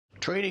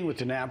Trading with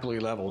DiNapoli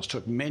levels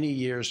took many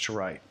years to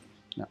write.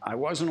 Now, I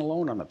wasn't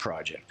alone on the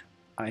project.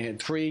 I had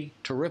 3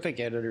 terrific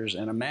editors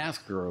and a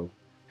math guru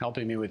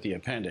helping me with the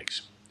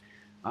appendix.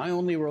 I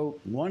only wrote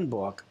 1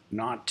 book,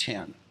 not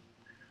 10.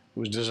 It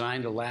was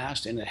designed to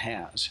last, and it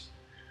has.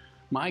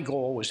 My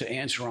goal was to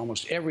answer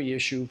almost every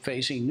issue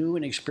facing new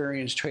and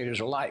experienced traders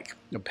alike.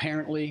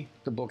 Apparently,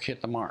 the book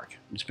hit the mark.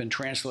 It's been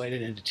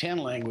translated into 10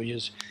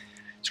 languages.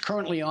 It's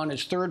currently on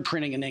its 3rd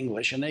printing in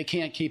English, and they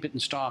can't keep it in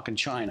stock in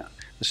China.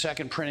 The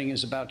 2nd printing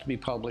is about to be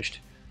published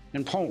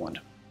in Poland.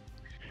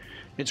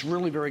 It's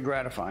really very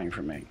gratifying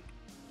for me.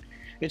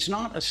 It's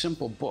not a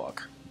simple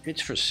book.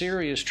 It's for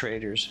serious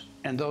traders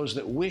and those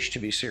that wish to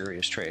be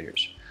serious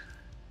traders.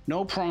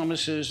 No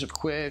promises of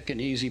quick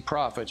and easy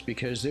profits,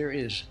 because there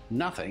is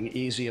nothing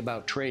easy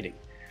about trading.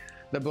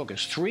 The book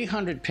is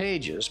 300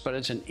 pages, but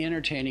it's an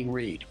entertaining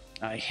read.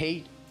 I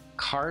hate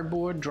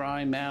cardboard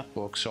dry math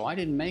books, so I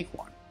didn't make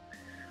one.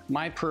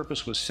 My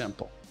purpose was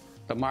simple.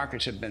 The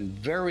markets have been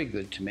very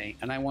good to me,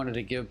 and I wanted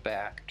to give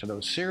back to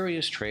those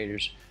serious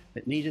traders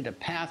that needed a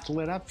path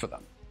lit up for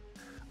them,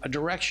 a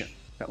direction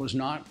that was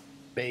not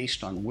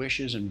based on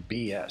wishes and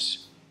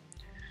BS.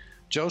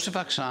 Joseph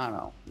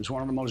Oksano is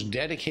one of the most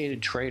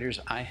dedicated traders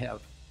I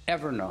have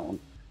ever known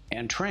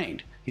and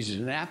trained. He's a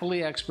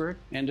DiNapoli expert,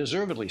 and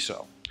deservedly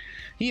so.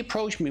 He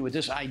approached me with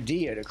this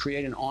idea to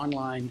create an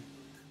online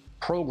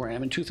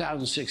program in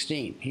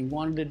 2016. He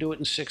wanted to do it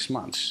in 6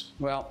 months.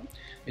 Well,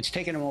 it's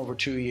taken him over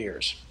 2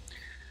 years.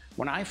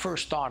 When I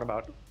first thought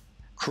about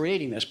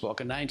creating this book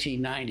in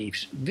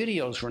 1990,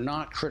 videos were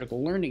not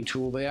critical learning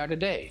tool they are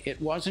today. It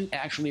wasn't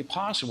actually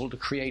possible to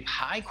create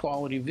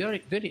high-quality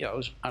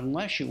videos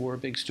unless you were a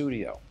big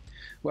studio.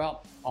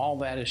 Well, all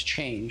that has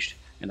changed,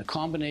 and the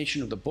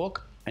combination of the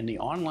book and the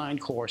online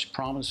course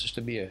promises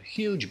to be a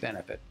huge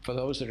benefit for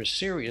those that are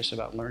serious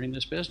about learning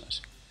this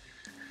business.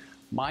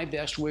 My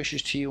best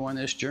wishes to you on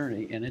this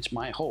journey, and it's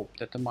my hope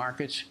that the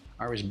markets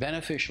are as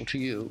beneficial to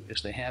you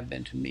as they have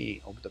been to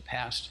me over the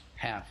past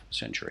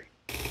half-century.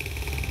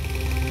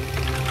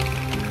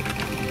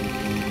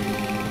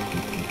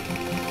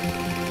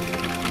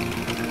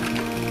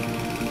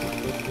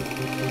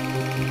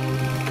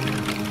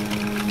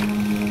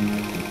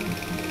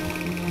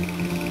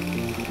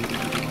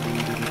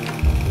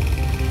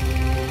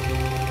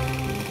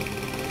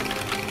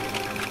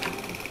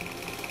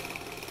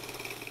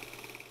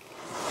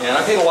 And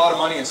I paid a lot of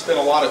money and spent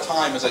a lot of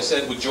time, as I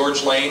said, with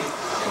George Lane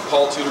and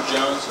Paul Tudor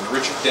Jones and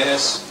Richard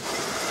Dennis.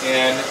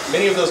 And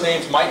many of those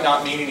names might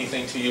not mean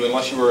anything to you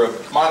unless you were a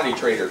commodity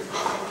trader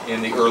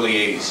in the early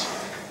 80s.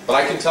 But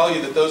I can tell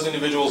you that those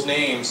individuals'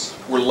 names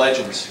were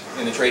legends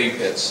in the trading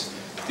pits.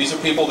 These are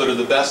people that are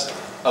the best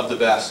of the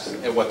best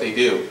at what they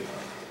do.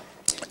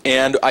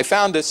 And I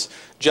found this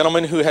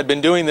gentleman who had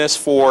been doing this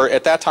for,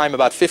 at that time,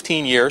 about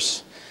 15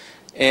 years.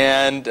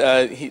 And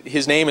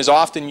his name is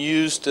often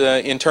used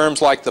in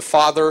terms like the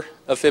father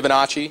of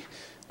Fibonacci,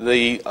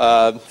 the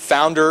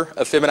founder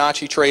of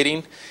Fibonacci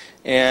trading.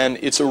 And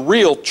it's a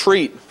real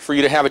treat for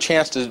you to have a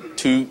chance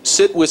to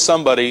sit with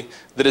somebody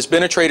that has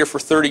been a trader for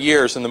 30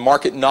 years and the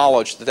market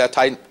knowledge that that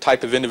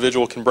type of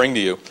individual can bring to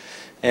you.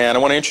 And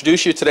I want to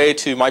introduce you today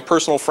to my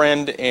personal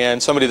friend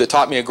and somebody that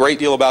taught me a great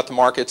deal about the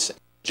markets,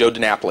 Joe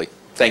DiNapoli.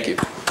 Thank you.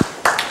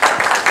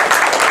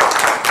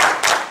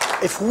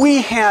 If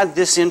we had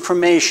this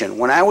information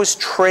when I was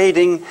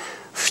trading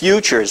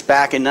futures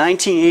back in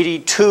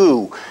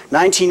 1982,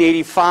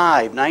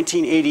 1985,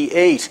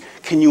 1988,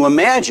 can you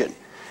imagine?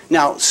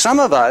 Now, some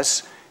of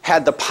us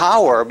had the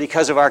power,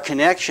 because of our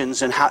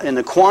connections and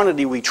the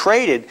quantity we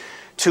traded,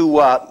 to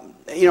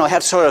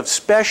have sort of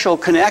special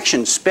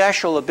connections,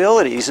 special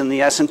abilities in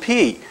the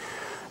S&P.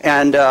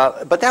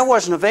 But that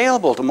wasn't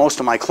available to most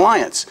of my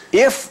clients.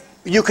 If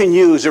you can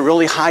use a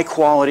really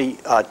high-quality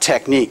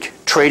technique,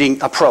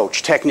 trading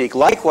approach, technique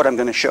like what I'm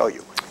going to show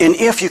you, and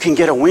if you can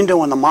get a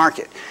window in the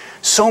market,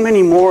 so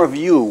many more of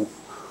you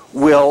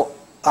will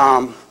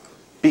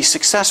be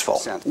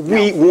successful.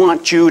 We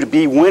want you to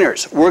be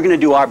winners. We're going to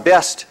do our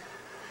best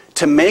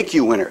to make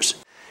you winners.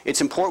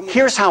 It's important.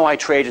 Here's how I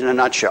trade in a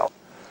nutshell.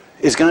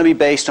 It's going to be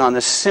based on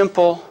this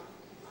simple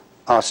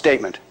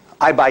statement.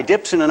 I buy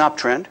dips in an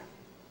uptrend,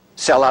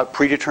 sell out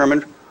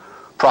predetermined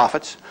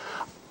profits.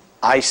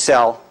 I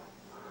sell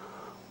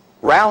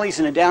rallies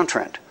in a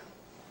downtrend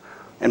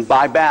and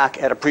buy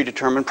back at a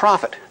predetermined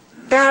profit.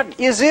 That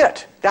is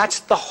it. That's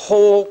the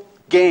whole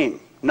game.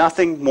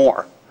 Nothing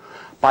more.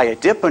 Buy a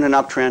dip in an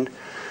uptrend,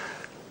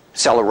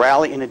 sell a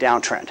rally in a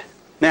downtrend.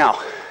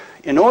 Now,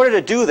 in order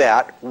to do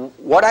that,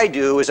 what I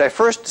do is I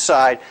first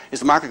decide, is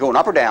the market going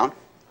up or down?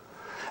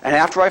 And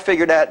after I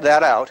figure that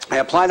out, I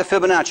apply the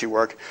Fibonacci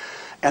work,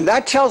 and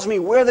that tells me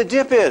where the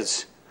dip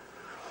is.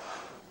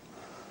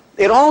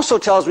 It also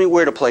tells me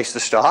where to place the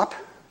stop.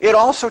 It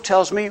also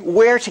tells me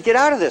where to get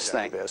out of this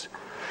thing.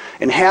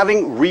 And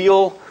having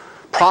real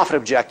profit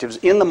objectives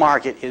in the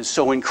market is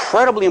so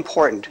incredibly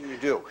important. You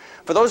do.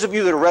 For those of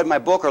you that have read my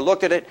book or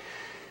looked at it,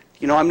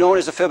 you know, I'm known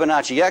as a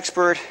Fibonacci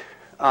expert.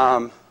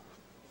 I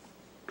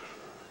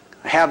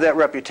have that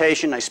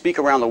reputation. I speak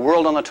around the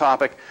world on the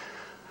topic.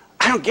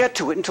 I don't get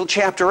to it until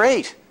chapter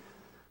 8.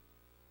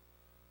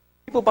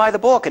 People buy the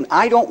book, and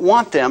I don't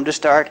want them to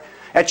start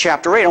at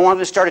chapter 8. I want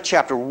them to start at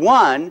chapter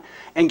 1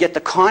 and get the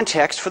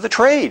context for the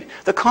trade.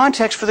 The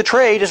context for the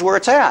trade is where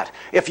it's at.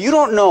 If you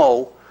don't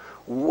know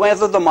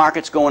whether the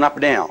market's going up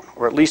or down,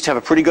 or at least have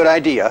a pretty good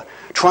idea,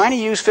 trying to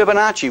use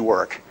Fibonacci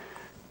work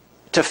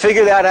to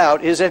figure that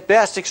out is at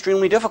best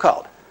extremely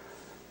difficult.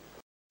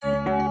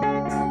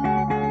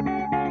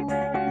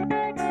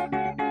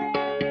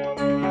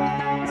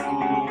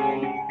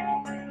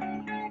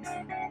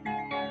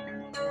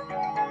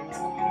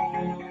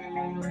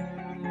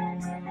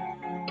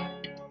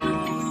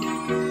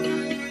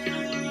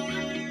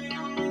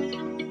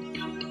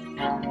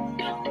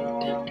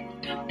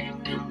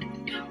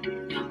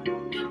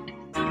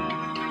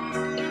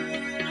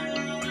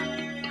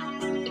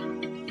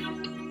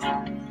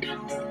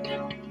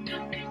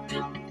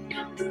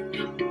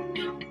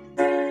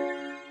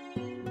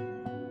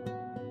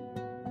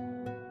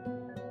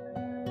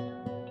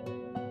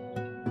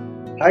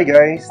 Hi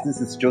guys,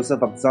 this is Joseph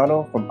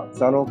Axano from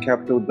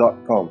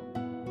AxanoCapital.com.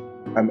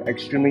 I'm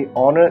extremely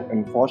honored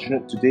and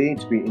fortunate today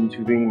to be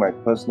interviewing my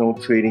personal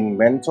trading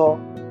mentor,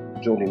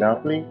 Joe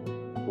DiNapoli,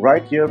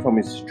 right here from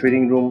his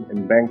trading room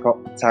in Bangkok,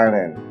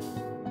 Thailand.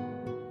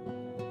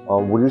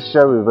 Would you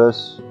share with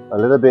us a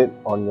little bit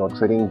on your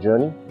trading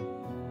journey?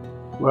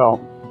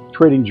 Well,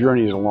 trading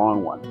journey is a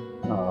long one.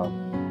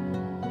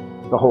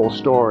 The whole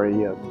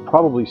story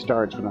probably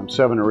starts when I'm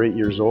 7 or 8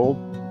 years old.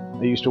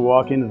 I used to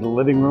walk into the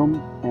living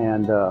room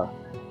and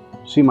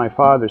see my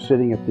father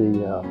sitting at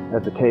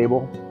the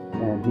table,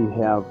 and he'd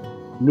have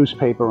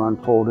newspaper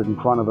unfolded in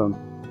front of him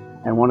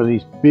and one of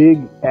these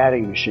big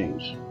adding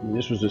machines. And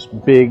this was this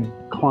big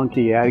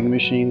clunky adding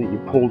machine that you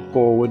pulled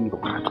forward and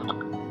go,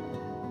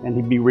 and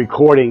he'd be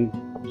recording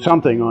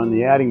something on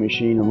the adding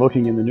machine and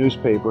looking in the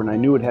newspaper, and I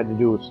knew it had to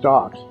do with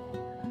stocks.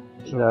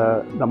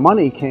 The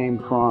money came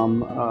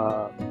from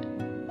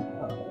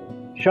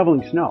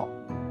shoveling snow.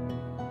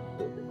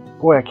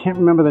 Boy, I can't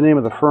remember the name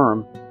of the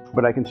firm,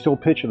 but I can still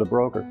picture the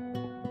broker.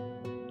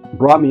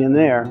 Brought me in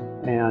there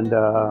and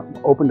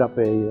opened up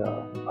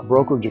a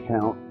brokerage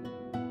account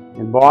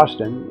in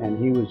Boston, and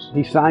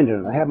he signed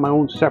it. I had my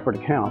own separate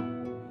account,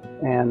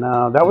 and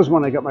that was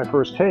when I got my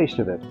first taste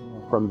of it.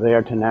 From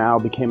there to now,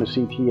 became a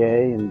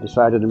CPA and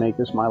decided to make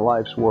this my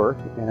life's work.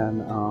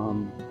 And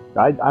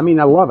I mean,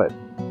 I love it.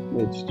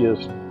 It's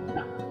just,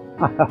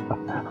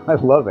 I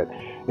love it.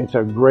 It's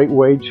a great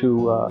way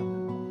to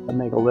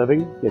make a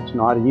living. It's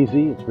not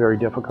easy. It's very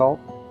difficult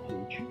to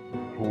teach.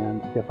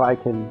 And if I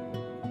can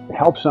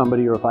help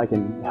somebody, or if I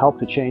can help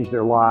to change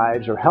their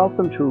lives or help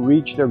them to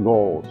reach their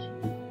goals,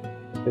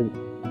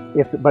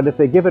 but if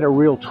they give it a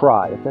real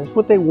try, if that's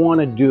what they want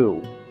to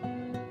do,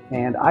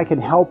 and I can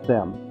help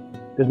them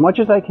as much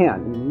as I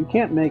can. You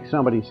can't make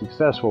somebody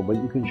successful, but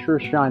you can sure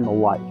shine the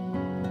light.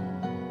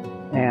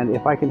 And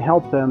if I can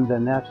help them,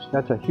 then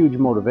that's a huge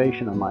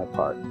motivation on my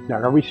part. Now,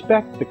 I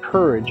respect the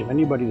courage of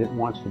anybody that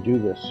wants to do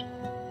this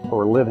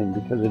for a living,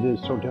 because it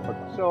is so difficult.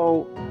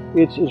 So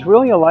it's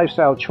really a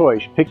lifestyle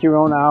choice. Pick your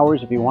own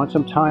hours. If you want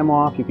some time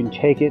off, you can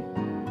take it.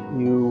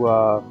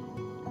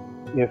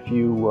 If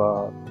you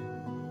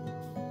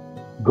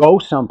go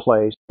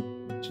someplace,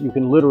 you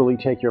can literally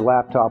take your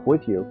laptop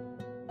with you,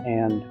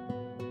 and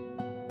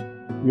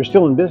you're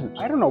still in business.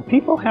 I don't know.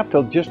 People have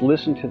to just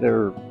listen to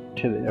their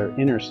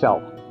inner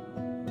self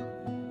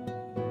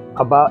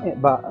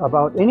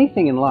about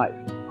anything in life.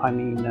 I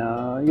mean,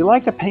 you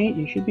like to paint,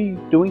 you should be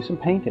doing some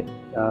painting.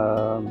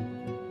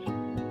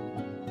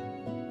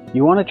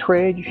 You want to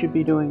trade, you should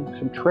be doing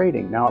some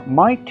trading. Now, it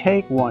might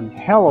take one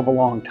hell of a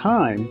long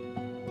time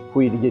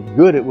for you to get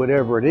good at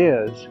whatever it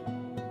is,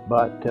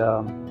 but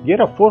get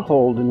a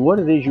foothold in what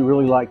it is you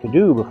really like to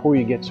do before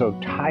you get so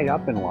tied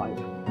up in life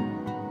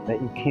that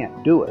you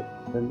can't do it.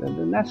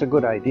 And that's a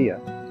good idea.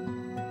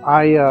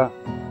 I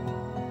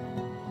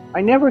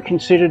never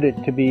considered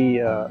it to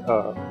be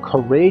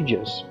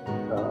courageous.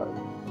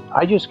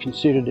 I just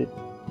considered it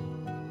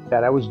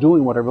that I was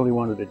doing what I really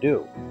wanted to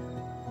do.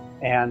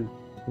 And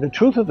the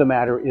truth of the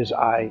matter is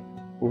I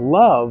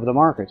love the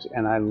markets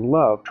and I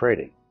love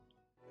trading.